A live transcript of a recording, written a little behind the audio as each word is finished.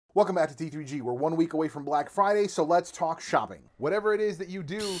Welcome back to T3G. We're 1 week away from Black Friday, so let's talk shopping. Whatever it is that you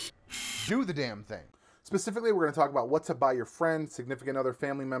do the damn thing. Specifically, we're going to talk about what to buy your friend, significant other,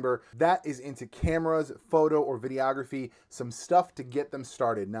 family member that is into cameras, photo, or videography, some stuff to get them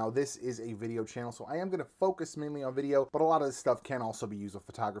started. Now, this is a video channel, so I am going to focus mainly on video, but a lot of this stuff can also be used with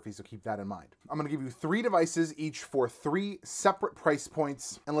photography, so keep that in mind. I'm going to give you 3 devices, each for 3 separate price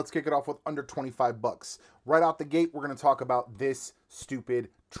points, and let's kick it off with under 25 bucks. Right out the gate, we're going to talk about this stupid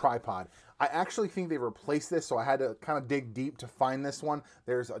tripod. I actually think they replaced this, so I had to kind of dig deep to find this one.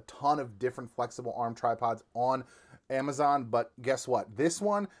 There's a ton of different flexible arm tripods on Amazon, but guess what? This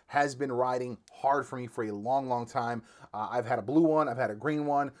one has been riding hard for me for a long time. I've had a blue one, I've had a green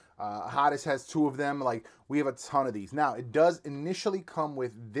one. Hottest has 2 of them. Like, we have a ton of these. Now, it does initially come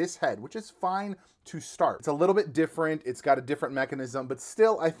with this head, which is fine to start. It's a little bit different. It's got a different mechanism, but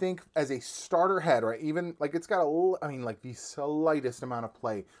still, I think as a starter head, right? Even like it's got like the slightest amount of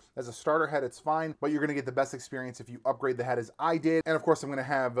play. As a starter head, it's fine, but you're gonna get the best experience if you upgrade the head as I did. And of course, I'm gonna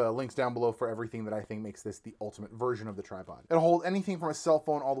have links down below for everything that I think makes this the ultimate version of the tripod. It'll hold anything from a cell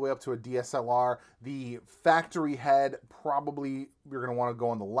phone all the way up to a DSLR. The factory head, probably you're gonna wanna go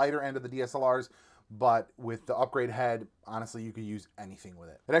on the lighter end of the DSLRs, but with the upgrade head, honestly, you could use anything with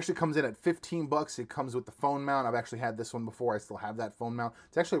it. It actually comes in at 15 bucks. It comes with the phone mount. I've actually had this one before. I still have that phone mount.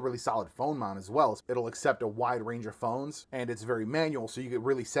 It's actually a really solid phone mount as well. It'll accept a wide range of phones, and it's very manual, so you can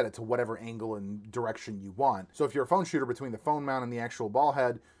really set it to whatever angle and direction you want. So if you're a phone shooter, between the phone mount and the actual ball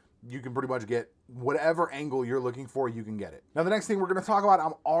head, you can pretty much get whatever angle you're looking for, you can get it. Now, the next thing we're gonna talk about,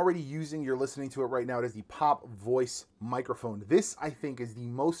 I'm already using, you're listening to it right now, it is the Pop Voice microphone. This, I think, is the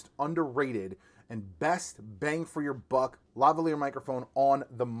most underrated and best bang for your buck lavalier microphone on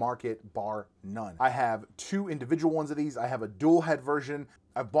the market, bar none. I have 2 individual ones of these. I have a dual head version.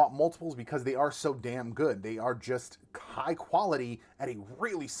 I've bought multiples because they are so damn good. They are just high quality at a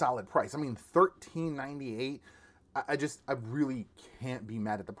really solid price. I mean, $13.98. I really can't be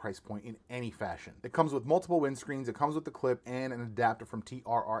mad at the price point in any fashion. It comes with multiple windscreens. It comes with the clip and an adapter from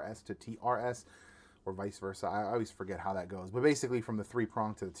TRRS to TRS, or vice versa. I always forget how that goes. But basically from the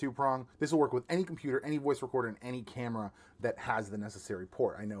 3-prong to the 2-prong. This will work with any computer, any voice recorder, and any camera that has the necessary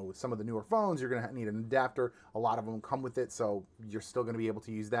port. I know with some of the newer phones, you're gonna need an adapter. A lot of them come with it, so you're still gonna be able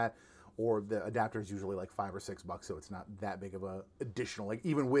to use that. Or the adapter is usually like $5 or $6, so it's not that big of a additional. Like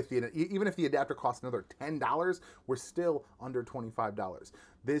even if the adapter costs another $10, we're still under $25.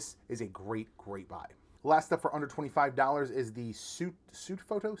 This is a great buy. Last up for under $25 is the Sute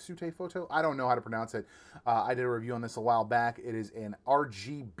Photo. I don't know how to pronounce it. I did a review on this a while back. It is an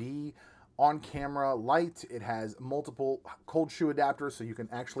RGB on-camera light. It has multiple cold shoe adapters, so you can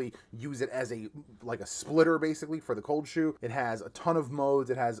actually use it as a splitter basically for the cold shoe. It has a ton of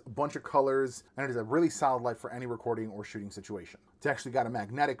modes. It has a bunch of colors, and it is a really solid light for any recording or shooting situation. It's actually got a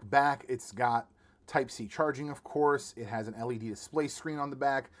magnetic back. It's got Type-C charging, of course. It has an LED display screen on the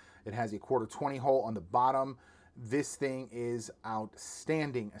back. It has a 1/4-20 hole on the bottom. This thing is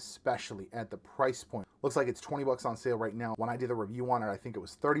outstanding, especially at the price point. Looks like it's 20 bucks on sale right now. When I did a review on it, I think it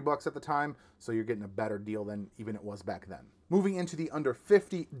was 30 bucks at the time, so you're getting a better deal than even it was back then. Moving into the under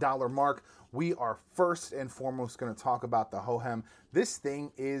 $50 mark, we are first and foremost going to talk about the Hohem. This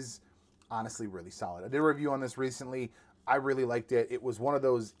thing is honestly really solid. I did a review on this recently. I really liked it. It was one of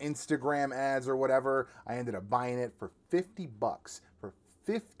those Instagram ads or whatever. I ended up buying it for 50 bucks. For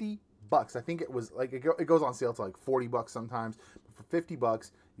 50 bucks. I think it was like, it goes on sale to like 40 bucks sometimes, but for 50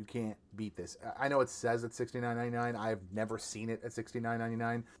 bucks, you can't beat this. I know it says it's $69.99. I've never seen it at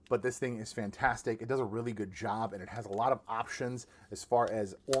 $69.99, but this thing is fantastic. It does a really good job, and it has a lot of options as far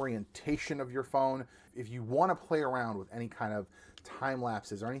as orientation of your phone. If you want to play around with any kind of time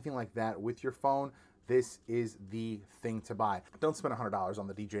lapses or anything like that with your phone, this is the thing to buy. Don't spend $100 on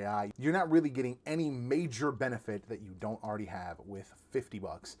the DJI. You're not really getting any major benefit that you don't already have with 50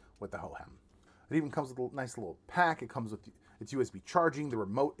 bucks with the Hohem. It even comes with a nice little pack. It comes with its USB charging. The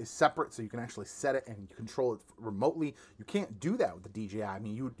remote is separate, so you can actually set it and control it remotely. You can't do that with the DJI. I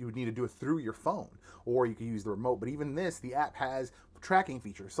mean, you would need to do it through your phone, or you could use the remote. But even this, the app has tracking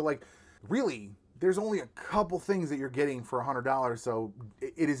features. So like, really, there's only a couple things that you're getting for $100, so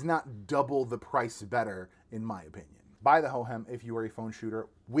it is not double the price better, in my opinion. Buy the Hohem if you are a phone shooter,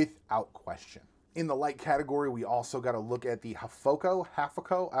 without question. In the light category, we also got to look at the Hafoco.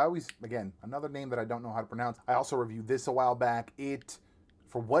 Again, another name that I don't know how to pronounce. I also reviewed this a while back.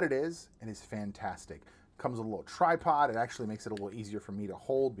 For what it is fantastic. Comes with a little tripod. It actually makes it a little easier for me to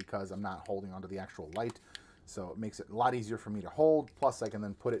hold because I'm not holding onto the actual light. So it makes it a lot easier for me to hold. Plus, I can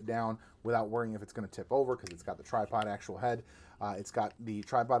then put it down without worrying if it's going to tip over because it's got the tripod actual head. It's got the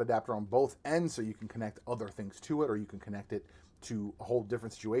tripod adapter on both ends, so you can connect other things to it, or you can connect it to a whole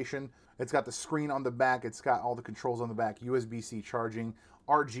different situation. It's got the screen on the back. It's got all the controls on the back, USB-C charging,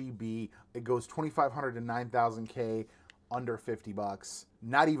 RGB. It goes 2,500 to 9,000K, under 50 bucks.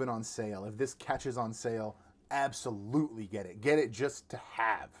 Not even on sale. If this catches on sale, absolutely get it. Get it just to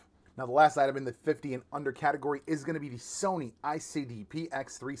have. Now, the last item in the 50 and under category is going to be the Sony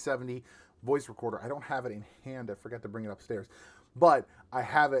ICD-PX370 voice recorder. I don't have it in hand. I forgot to bring it upstairs. But I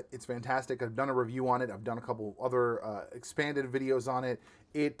have it. It's fantastic. I've done a review on it. I've done a couple other expanded videos on it.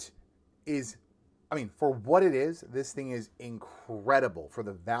 It is, I mean, for what it is, this thing is incredible for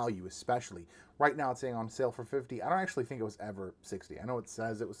the value, especially. Right now, it's saying on sale for 50. I don't actually think it was ever 60. I know it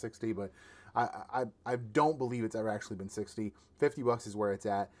says it was 60, but I don't believe it's ever actually been 60. 50 bucks is where it's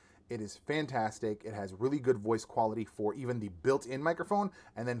at. It is fantastic. It has really good voice quality for even the built-in microphone.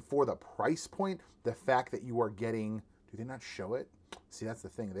 And then for the price point, the fact that you are getting, do they not show it? See, that's the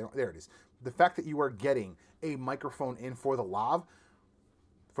thing. They don't, there it is. The fact that you are getting a microphone in for the lav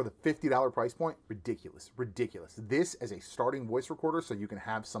for the $50 price point, ridiculous, ridiculous. This as a starting voice recorder, so you can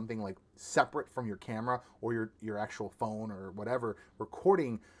have something like separate from your camera or your actual phone or whatever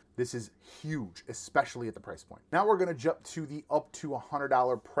recording. This is huge, especially at the price point. Now we're gonna jump to the up to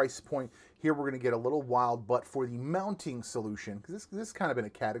 $100 price point. Here we're gonna get a little wild, but for the mounting solution, because this has kind of been a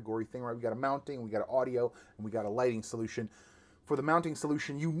category thing, right? We got a mounting, we got an audio, and we got a lighting solution. For the mounting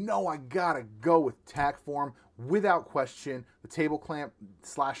solution, you know I gotta go with Tacform without question. The table clamp /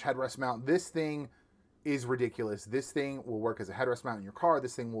 headrest mount. This thing is ridiculous. This thing will work as a headrest mount in your car.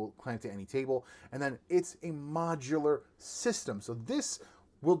 This thing will clamp to any table. And then it's a modular system. So this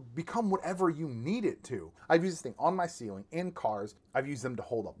will become whatever you need it to. I've used this thing on my ceiling, in cars. I've used them to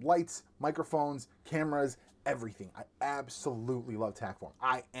hold up lights, microphones, cameras, everything. I absolutely love Tacform.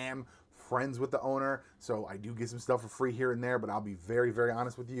 I am friends with the owner, so I do get some stuff for free here and there, but I'll be very, very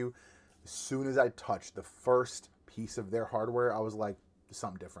honest with you. As soon as I touched the first piece of their hardware, I was like, this is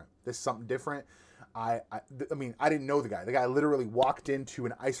something different. This is something different. I mean, I didn't know the guy. The guy literally walked into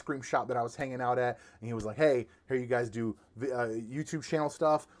an ice cream shop that I was hanging out at, and he was like, hey, here you guys do YouTube channel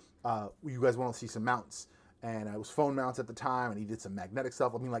stuff. You guys want to see some mounts? And it was phone mounts at the time, and he did some magnetic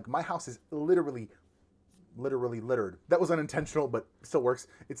stuff. I mean, like, my house is literally littered. That was unintentional, but still works.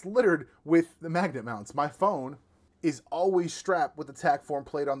 It's littered with the magnet mounts. My phone is always strapped with the Tacform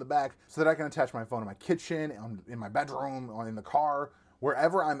plate on the back so that I can attach my phone in my kitchen, in my bedroom, or in the car.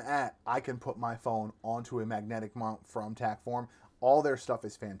 Wherever I'm at, I can put my phone onto a magnetic mount from Tacform. All their stuff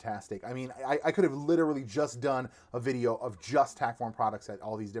is fantastic. I mean, I could have literally just done a video of just Tacform products at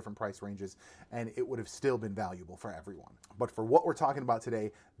all these different price ranges, and it would have still been valuable for everyone. But for what we're talking about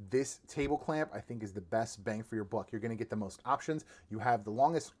today, this table clamp, I think, is the best bang for your buck. You're gonna get the most options. You have the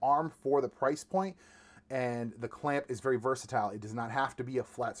longest arm for the price point, and the clamp is very versatile. It does not have to be a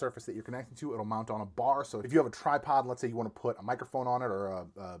flat surface that you're connecting to. It'll mount on a bar. So if you have a tripod, let's say you want to put a microphone on it or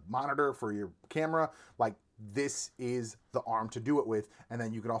a monitor for your camera, like, this is the arm to do it with. And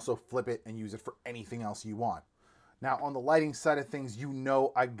then you can also flip it and use it for anything else you want. Now, on the lighting side of things, you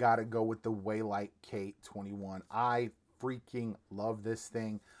know I gotta go with the Waylight K21. I freaking love this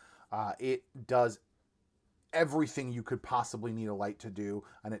thing. It does everything you could possibly need a light to do,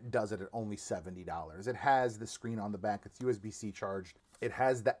 and it does it at only $70. It has the screen on the back. It's USB-C charged. It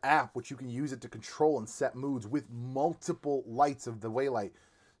has the app, which you can use it to control and set moods with multiple lights of the Waylight.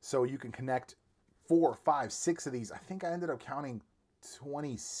 So you can connect 4, 5, 6 of these. I think I ended up counting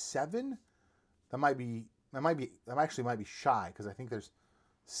 27. That actually might be shy, because I think there's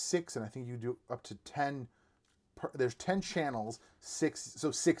 6, and I think you do up to 10. There's 10 channels, 6, so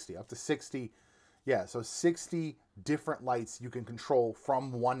 60, up to 60. Yeah, so 60 different lights you can control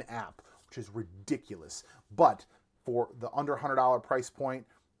from one app, which is ridiculous. But for the under $100 price point,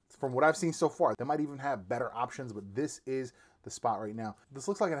 from what I've seen so far, they might even have better options, but this is the spot right now. This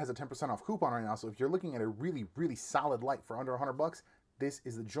looks like it has a 10% off coupon right now, so if you're looking at a really, really solid light for under 100 bucks, this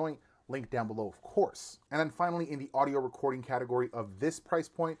is the joint. Link down below, of course. And then finally, in the audio recording category of this price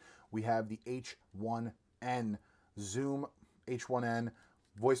point, we have the H1N, Zoom H1N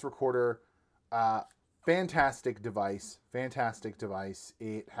voice recorder. Fantastic device, fantastic device.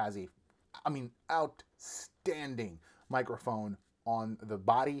 It has a, outstanding microphone on the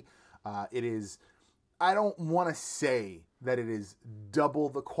body. It is, I don't want to say that it is double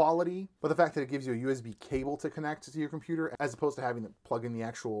the quality, but the fact that it gives you a USB cable to connect to your computer, as opposed to having to plug in the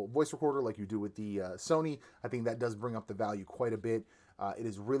actual voice recorder like you do with the Sony, I think that does bring up the value quite a bit. It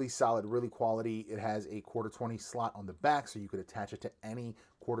is really solid, really quality. It has a Q20 slot on the back, so you could attach it to any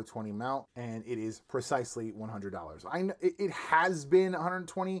Q20 mount, and it is precisely $100. I know it has been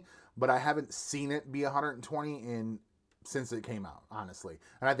 $120, but I haven't seen it be $120 in since it came out, honestly.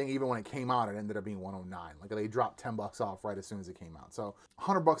 And I think even when it came out, it ended up being 109. Like they dropped 10 bucks off right as soon as it came out. So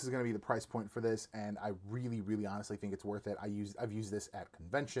 100 bucks is going to be the price point for this, and I really, really honestly think it's worth it. I've used this at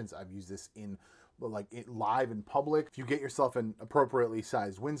conventions. I've used this in live in public. If you get yourself an appropriately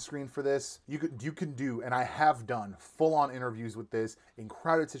sized windscreen for this, you can do, and I have done full-on interviews with this in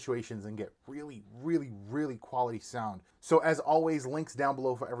crowded situations and get really, really, really quality sound. So as always, links down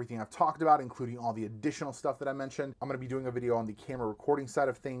below for everything I've talked about, including all the additional stuff that I mentioned. I'm going to be doing a video on the camera recording side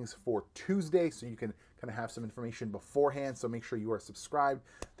of things for Tuesday, so you can kind of have some information beforehand. So make sure you are subscribed.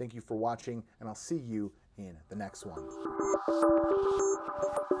 Thank you for watching, and I'll see you in the next one.